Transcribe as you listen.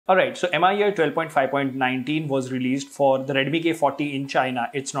Alright, so MIUI 12.5.19 was released for the Redmi K40 in China.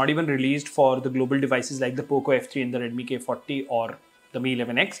 It's not even released for the global devices like the Poco X3 and the Redmi K40 or the Mi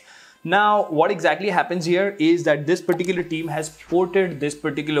 11X. Now, what exactly happens here is that this particular team has ported this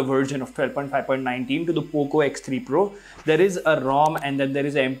particular version of 12.5.19 to the Poco X3 Pro. There is a ROM and then there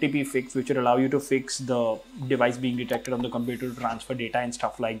is an MTP fix which will allow you to fix the device being detected on the computer to transfer data and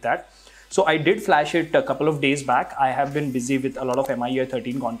stuff like that. So I did flash it a couple of days back. I have been busy with a lot of MIUI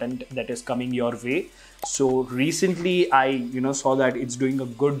 13 content that is coming your way. So recently I saw that it's doing a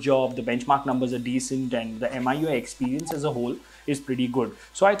good job. The benchmark numbers are decent and the MIUI experience as a whole is pretty good.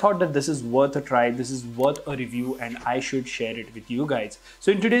 So I thought that this is worth a try. This is worth a review and I should share it with you guys.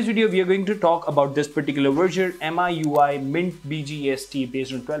 So in today's video, we are going to talk about this particular version, MIUI Mint BGST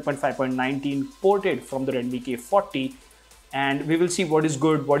based on 12.5.19 ported from the Redmi K40. And we will see what is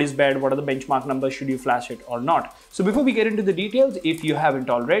good, what is bad, what are the benchmark numbers, should you flash it or not. So before we get into the details, if you haven't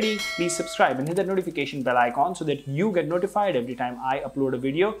already, please subscribe and hit that notification bell icon so that you get notified every time I upload a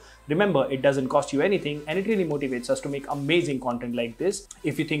video. Remember, it doesn't cost you anything and it really motivates us to make amazing content like this.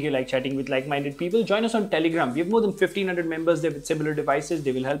 If you think you like chatting with like-minded people, join us on Telegram. We have more than 1,500 members there with similar devices.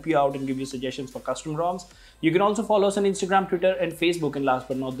 They will help you out and give you suggestions for custom ROMs. You can also follow us on Instagram, Twitter and Facebook. And last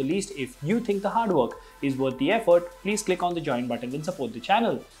but not the least, if you think the hard work is worth the effort, please click on the join button and support the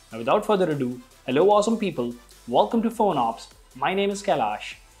channel. Now without further ado, hello awesome people, welcome to Phone Ops. My name is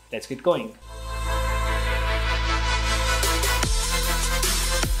Kailash. Let's get going.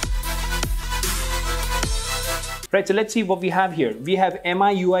 Right, so let's see what we have here. We have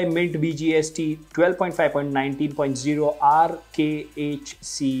MIUI Mint BGST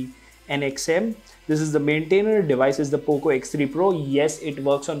 12.5.19.0.RKHCNXM. This is the maintainer. Device is the Poco X3 Pro. Yes, it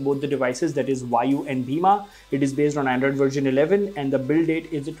works on both the devices, that is Vayu and Bhima. It is based on Android version 11 and the build date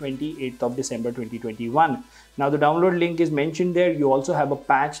is the 28th of December 2021. Now the download link is mentioned there. You also have a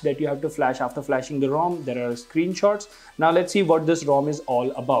patch that you have to flash after flashing the ROM. There are screenshots. Now let's see what this ROM is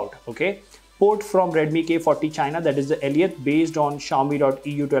all about. Okay. Port from Redmi K40 China, that is the Elliot, based on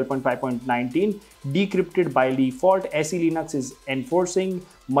Xiaomi.eu 12.5.19, decrypted by default. SE Linux is enforcing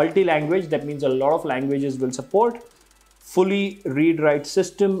multi-language, that means a lot of languages will support. Fully read-write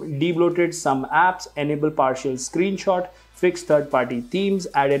system, debloated some apps, enable partial screenshot, fix third-party themes,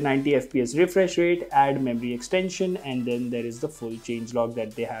 added 90 FPS refresh rate, add memory extension, and then there is the full changelog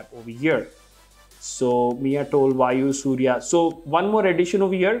that they have over here. So Mi Atoll, Vayu, Surya. So one more addition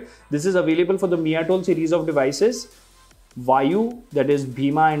over here. This is available for the Mi Atoll series of devices. Vayu, that is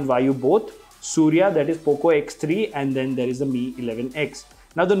Bhima and Vayu both. Surya, that is Poco X3, and then there is the Mi 11X.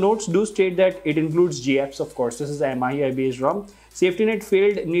 Now the notes do state that it includes GApps, of course. This is a MIUI based ROM. SafetyNet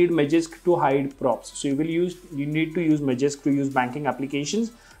failed, need Magisk to hide props. So you need to use Magisk to use banking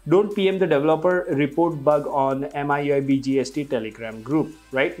applications. Don't PM the developer, report bug on MIUI BGST Telegram group.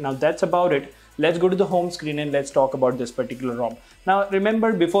 Right, now that's about it. Let's go to the home screen and let's talk about this particular ROM. Now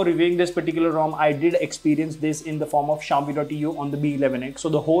remember, before reviewing this particular ROM, I did experience this in the form of Xiaomi.eu on the Mi 11X. So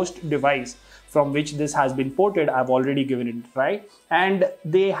the host device from which this has been ported, I've already given it a try, and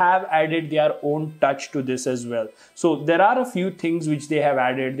they have added their own touch to this as well. So there are a few things which they have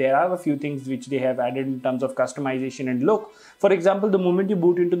added. There are a few things which they have added in terms of customization and look. For example, the moment you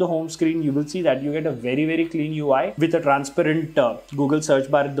boot into the home screen, you will see that you get a very, very clean UI with a transparent Google search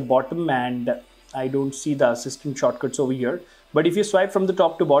bar at the bottom, and I don't see the assistant shortcuts over here. But if you swipe from the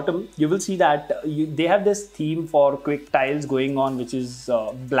top to bottom, you will see that they have this theme for quick tiles going on, which is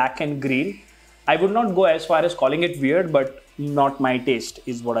black and green. I would not go as far as calling it weird, but not my taste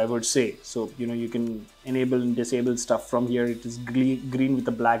is what I would say. So, you can enable and disable stuff from here. It is green with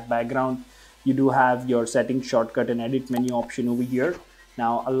a black background. You do have your settings shortcut and edit menu option over here.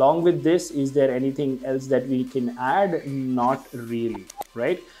 Now, along with this, is there anything else that we can add? Not really,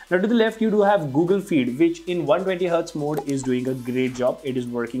 right? Now to the left, you do have Google Feed, which in 120Hz mode is doing a great job. It is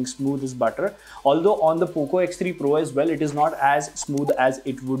working smooth as butter. Although on the Poco X3 Pro as well, it is not as smooth as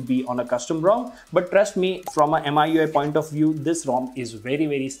it would be on a custom ROM. But trust me, from a MIUI point of view, this ROM is very,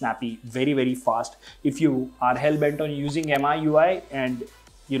 very snappy, very, very fast. If you are hell-bent on using MIUI and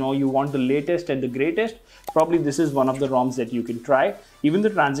you want the latest and the greatest, probably this is one of the ROMs that you can try. Even the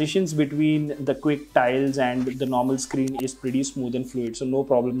transitions between the quick tiles and the normal screen is pretty smooth and fluid, so no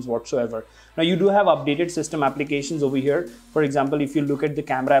problems whatsoever. Now you do have updated system applications over here. For example, if you look at the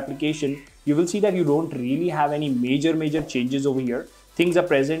camera application, you will see that you don't really have any major changes over here. Things are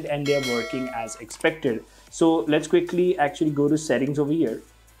present and they are working as expected. So let's quickly actually go to settings over here.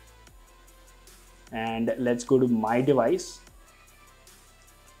 And let's go to my device.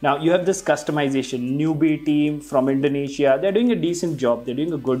 Now you have this customization, newbie team from Indonesia. They're doing a decent job. They're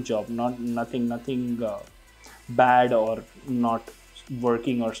doing a good job. Nothing bad or not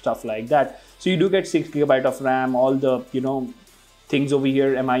working or stuff like that. So you do get 6GB of RAM, all the, things over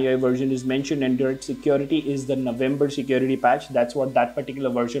here. MIUI version is mentioned, and Android security is the November security patch. That's what that particular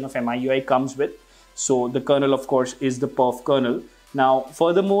version of MIUI comes with. So the kernel, of course, is the Perf kernel. Now,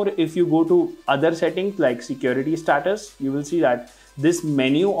 furthermore, if you go to other settings like security status, you will see that this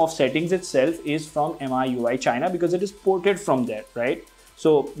menu of settings itself is from MIUI China because it is ported from there, right?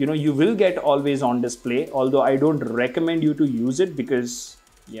 So, you will get always on display, although I don't recommend you to use it because,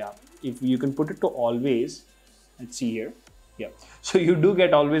 if you can put it to always, let's see here. Yeah, so you do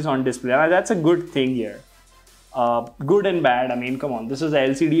get always on display. Now, that's a good thing here. Good and bad. I mean, come on, this is a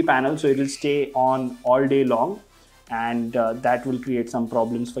LCD panel, so it will stay on all day long, and that will create some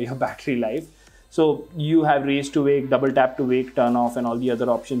problems for your battery life. So you have raise to wake, double tap to wake, turn off, and all the other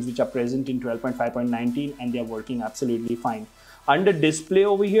options which are present in 12.5.19, and they are working absolutely fine. Under display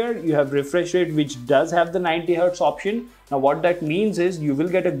over here, you have refresh rate, which does have the 90 Hz option. Now what that means is you will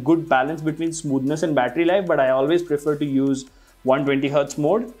get a good balance between smoothness and battery life, but I always prefer to use 120 Hz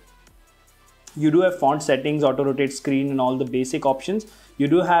mode. You do have font settings, auto rotate screen, and all the basic options. You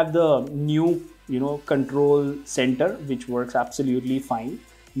do have the new, control center, which works absolutely fine.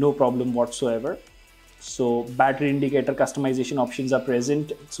 No problem whatsoever. So battery indicator customization options are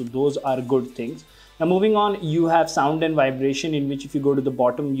present. So those are good things. Now moving on, you have sound and vibration, in which if you go to the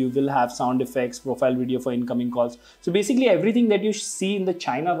bottom, you will have sound effects, profile video for incoming calls. So basically everything that you see in the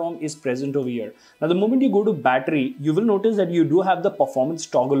China ROM is present over here. Now the moment you go to battery, you will notice that you do have the performance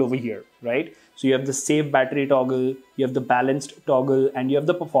toggle over here, right? So you have the save battery toggle, you have the balanced toggle, and you have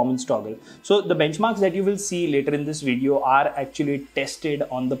the performance toggle. So the benchmarks that you will see later in this video are actually tested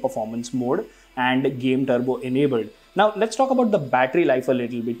on the performance mode and game turbo enabled. Now let's talk about the battery life a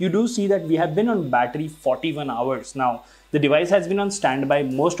little bit. You do see that we have been on battery 41 hours. Now the device has been on standby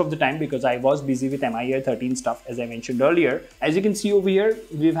most of the time because I was busy with MIUI 13 stuff, as I mentioned earlier. As you can see over here,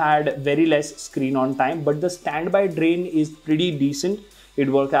 we've had very less screen on time, but the standby drain is pretty decent. It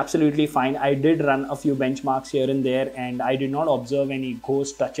worked absolutely fine. I did run a few benchmarks here and there, and I did not observe any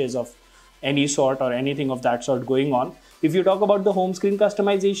ghost touches of any sort or anything of that sort going on. If you talk about the home screen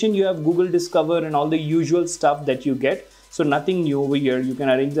customization, you have Google Discover and all the usual stuff that you get. So nothing new over here. You can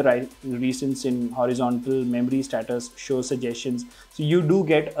arrange the recents in horizontal, memory status, show suggestions. So you do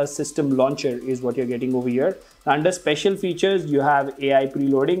get a system launcher is what you're getting over here. Under special features, you have AI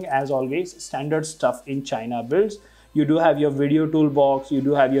preloading, as always, standard stuff in China builds. You do have your video toolbox, you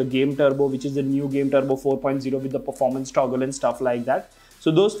do have your game turbo, which is the new game turbo 4.0 with the performance toggle and stuff like that. So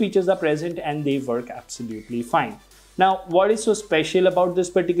those features are present and they work absolutely fine. Now, what is so special about this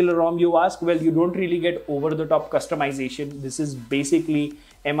particular ROM, you ask? Well, you don't really get over-the-top customization. This is basically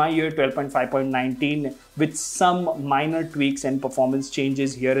MIUI 12.5.19 with some minor tweaks and performance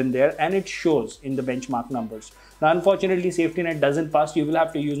changes here and there, and it shows in the benchmark numbers. Now, unfortunately, safety net doesn't pass. You will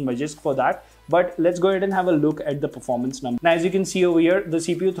have to use Magisk for that. But let's go ahead and have a look at the performance number. Now, as you can see over here, the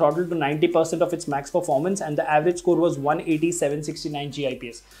CPU throttled to 90% of its max performance, and the average score was 18769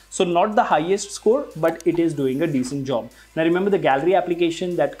 GIPS. So not the highest score, but it is doing a decent job. Now remember, the gallery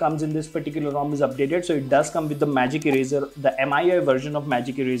application that comes in this particular ROM is updated. So it does come with the Magic Eraser, the MIUI version of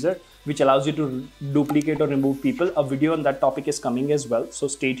Magic Eraser, which allows you to duplicate or remove people. A video on that topic is coming as well. So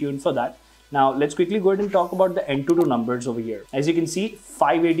stay tuned for that. Now let's quickly go ahead and talk about the Antutu numbers over here. As you can see,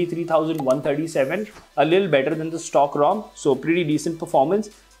 583,137, a little better than the stock ROM. So pretty decent performance.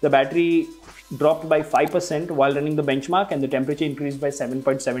 The battery dropped by 5% while running the benchmark, and the temperature increased by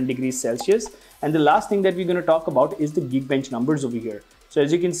 7.7 degrees Celsius. And the last thing that we're going to talk about is the Geekbench numbers over here. So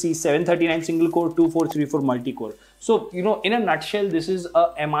as you can see, 739 single core, 2434 multi-core. So, in a nutshell, this is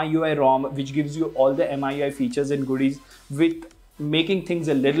a MIUI ROM which gives you all the MIUI features and goodies, with making things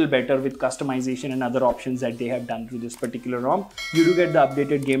a little better with customization and other options that they have done through this particular ROM. You do get the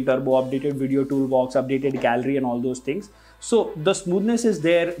updated game turbo, updated video toolbox, updated gallery, and all those things. So the smoothness is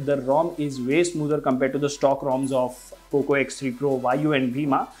there. The ROM is way smoother compared to the stock ROMs of Poco X3 Pro, Vayu, and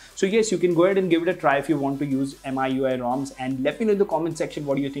Bhima. So yes, you can go ahead and give it a try if you want to use MIUI ROMs, and let me know in the comment section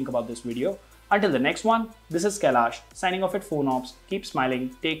what do you think about this video. Until the next one, this is Kailash signing off at Phone Ops. Keep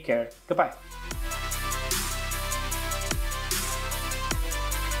smiling, take care, goodbye.